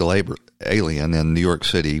illegal alien in New York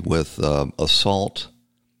City with assault,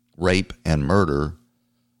 rape, and murder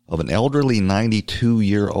of an elderly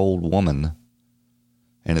 92-year-old woman.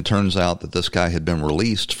 And it turns out that this guy had been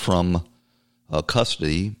released from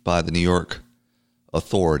custody by the New York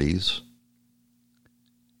authorities,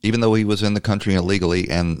 even though he was in the country illegally,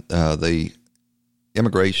 and the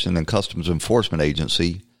Immigration and Customs Enforcement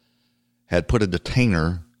Agency had put a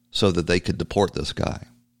detainer so that they could deport this guy.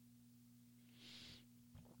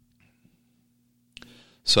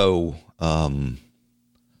 So,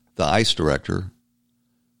 the ICE director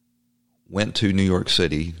went to New York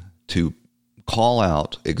City to call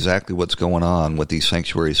out exactly what's going on with these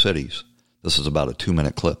sanctuary cities. This is about a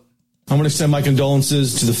 2-minute clip. I want to extend my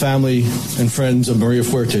condolences to the family and friends of Maria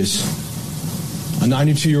Fuertes, a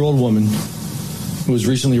 92-year-old woman who was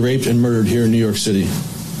recently raped and murdered here in New York City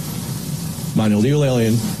by an illegal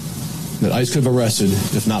alien that ICE could have arrested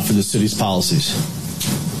if not for the city's policies.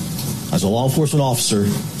 As a law enforcement officer,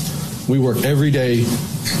 we work every day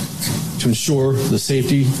to ensure the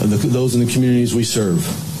safety of those in the communities we serve.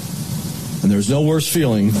 And there's no worse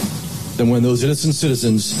feeling than when those innocent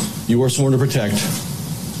citizens you are sworn to protect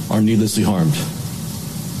are needlessly harmed.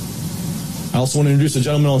 I also want to introduce a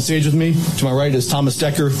gentleman on stage with me. To my right is Thomas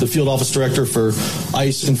Decker, the Field Office Director for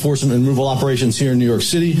ICE Enforcement and Removal Operations here in New York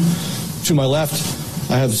City. To my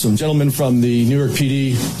left, I have some gentlemen from the New York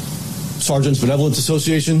PD Sergeants Benevolence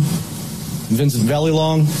Association, Vincent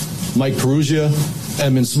Valley-Long, Mike Perugia,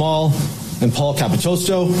 Edmund Small, and Paul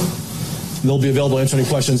Capitosto. They'll be available to answer any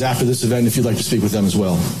questions after this event if you'd like to speak with them as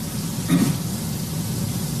well.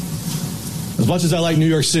 As much as I like New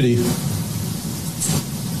York City,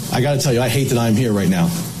 I got to tell you, I hate that I'm here right now.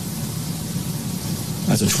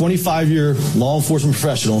 As a 25-year law enforcement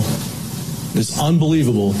professional, it's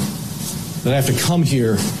unbelievable that I have to come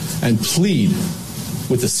here and plead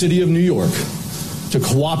with the city of New York to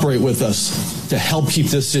cooperate with us to help keep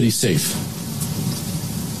this city safe.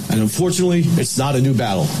 And unfortunately, it's not a new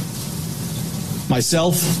battle.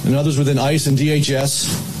 Myself and others within ICE and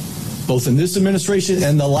DHS, both in this administration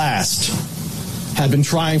and the last, have been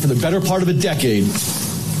trying for the better part of a decade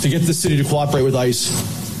to get the city to cooperate with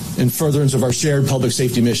ICE in furtherance of our shared public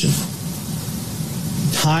safety mission.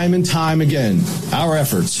 Time and time again, our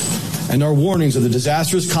efforts and our warnings of the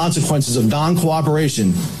disastrous consequences of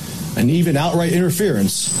non-cooperation and even outright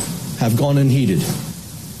interference have gone unheeded,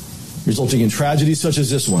 resulting in tragedies such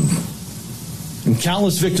as this one, and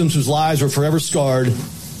countless victims whose lives were forever scarred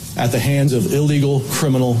at the hands of illegal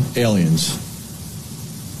criminal aliens.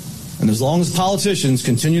 And as long as politicians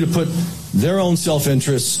continue to put their own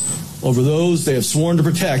self-interests over those they have sworn to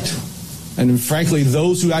protect, and frankly,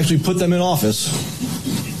 those who actually put them in office,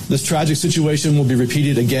 this tragic situation will be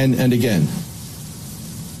repeated again and again.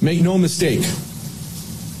 Make no mistake,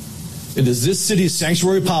 it is this city's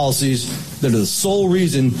sanctuary policies that are the sole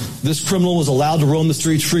reason this criminal was allowed to roam the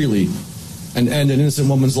streets freely and end an innocent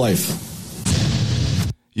woman's life.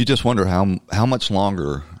 You just wonder how much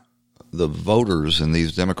longer the voters in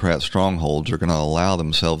these Democrat strongholds are going to allow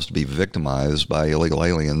themselves to be victimized by illegal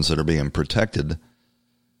aliens that are being protected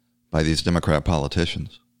by these Democrat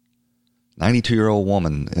politicians. 92-year-old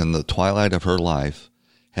woman in the twilight of her life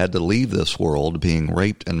had to leave this world being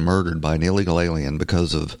raped and murdered by an illegal alien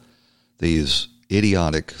because of these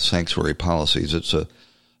idiotic sanctuary policies. It's a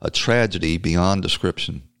tragedy beyond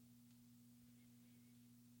description.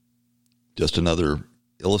 Just another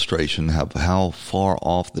illustration of how far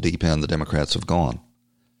off the deep end the Democrats have gone.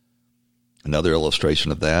 Another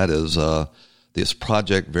illustration of that is this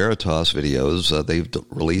Project Veritas videos. They've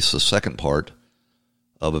released the second part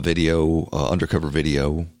of a video, undercover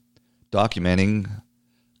video, documenting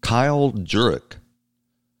Kyle Jurek,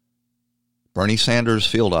 Bernie Sanders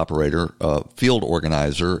field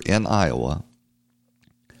organizer in Iowa,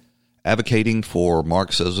 advocating for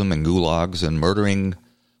Marxism and gulags and murdering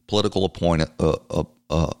political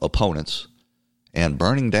opponents and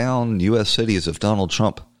burning down U.S. cities if Donald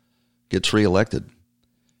Trump gets reelected.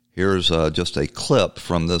 Here's just a clip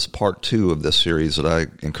from this part 2 of this series that I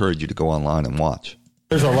encourage you to go online and watch.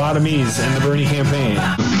 There's a lot of me's in the Bernie campaign.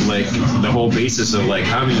 Like, the whole basis of, like,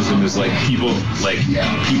 communism is, like, people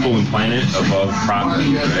and planet above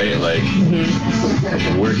property, right? Like,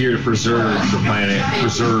 we're here to preserve the planet,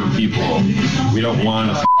 preserve people. We don't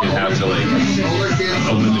want to have to, like,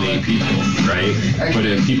 eliminate people, right? But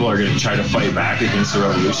if people are going to try to fight back against the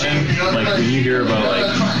revolution, like, when you hear about, like,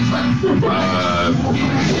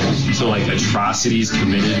 atrocities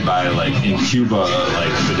committed by, like, in Cuba,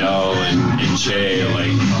 like, Fidel and Che, like,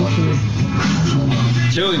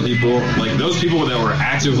 killing people, like, those people that were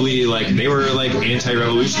actively, like, they were, like,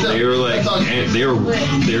 anti-revolution. They were, like, they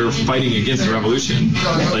were fighting against the revolution.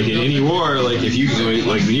 Like, in any war, like, if you,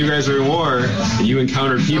 like, when you guys were in war and you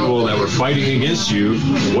encountered people that were fighting against you,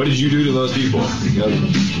 what did you do to those people?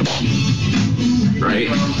 Right?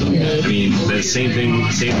 I mean, the same thing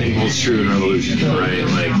holds true in revolution, right?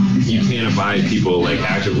 Like, you can't abide people, like,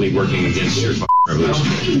 actively working against your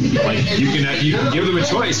revolution. Like, you can give them a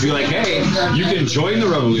choice. Be like, hey, you can join the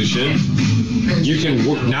revolution. You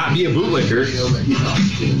can not be a bootlicker.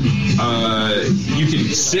 You can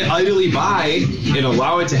sit idly by and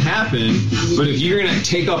allow it to happen. But if you're going to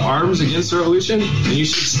take up arms against the revolution, then you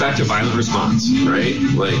should expect a violent response, right?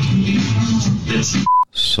 Like, it's...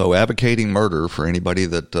 So advocating murder for anybody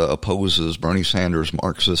that opposes Bernie Sanders'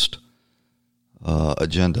 Marxist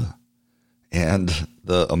agenda. And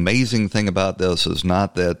the amazing thing about this is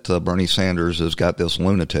not that Bernie Sanders has got this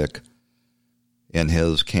lunatic in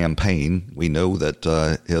his campaign. We know that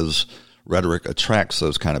his rhetoric attracts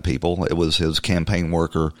those kind of people. It was his campaign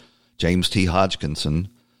worker, James T. Hodgkinson,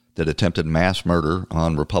 that attempted mass murder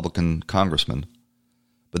on Republican congressmen.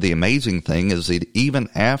 But the amazing thing is that even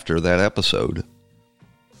after that episode,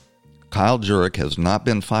 Kyle Jurek has not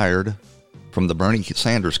been fired from the Bernie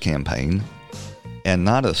Sanders campaign, and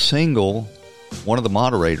not a single one of the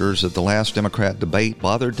moderators at the last Democrat debate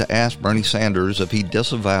bothered to ask Bernie Sanders if he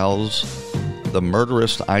disavows the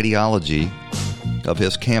murderous ideology of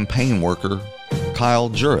his campaign worker, Kyle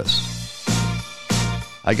Jurek.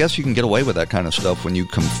 I guess you can get away with that kind of stuff when you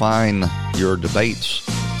confine your debates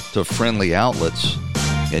to friendly outlets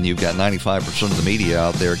and you've got 95% of the media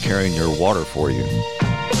out there carrying your water for you.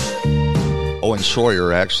 Owen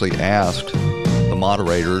Schroyer actually asked the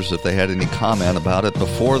moderators if they had any comment about it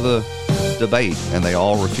before the debate, and they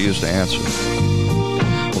all refused to answer.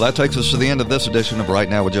 Well, that takes us to the end of this edition of Right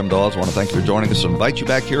Now with Jim Dawes. I want to thank you for joining us and invite you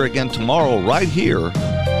back here again tomorrow right here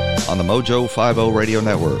on the Mojo 50 Radio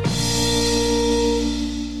Network.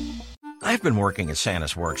 I've been working at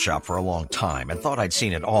Santa's workshop for a long time and thought I'd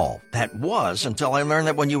seen it all. That was until I learned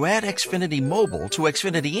that when you add Xfinity Mobile to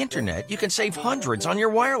Xfinity Internet, you can save hundreds on your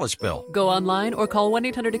wireless bill. Go online or call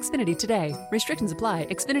 1-800-XFINITY today. Restrictions apply.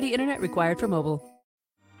 Xfinity Internet required for mobile.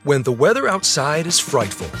 When the weather outside is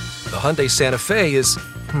frightful, the Hyundai Santa Fe is,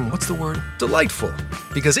 delightful.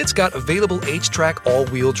 Because it's got available H-Track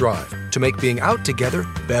all-wheel drive to make being out together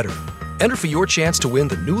better. Enter for your chance to win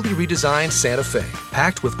the newly redesigned Santa Fe,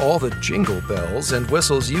 packed with all the jingle bells and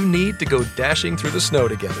whistles you need to go dashing through the snow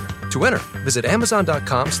together. To enter, visit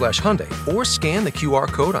Amazon.com/Hyundai or scan the QR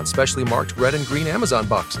code on specially marked red and green Amazon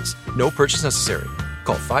boxes. No purchase necessary.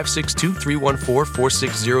 Call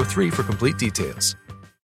 562-314-4603 for complete details.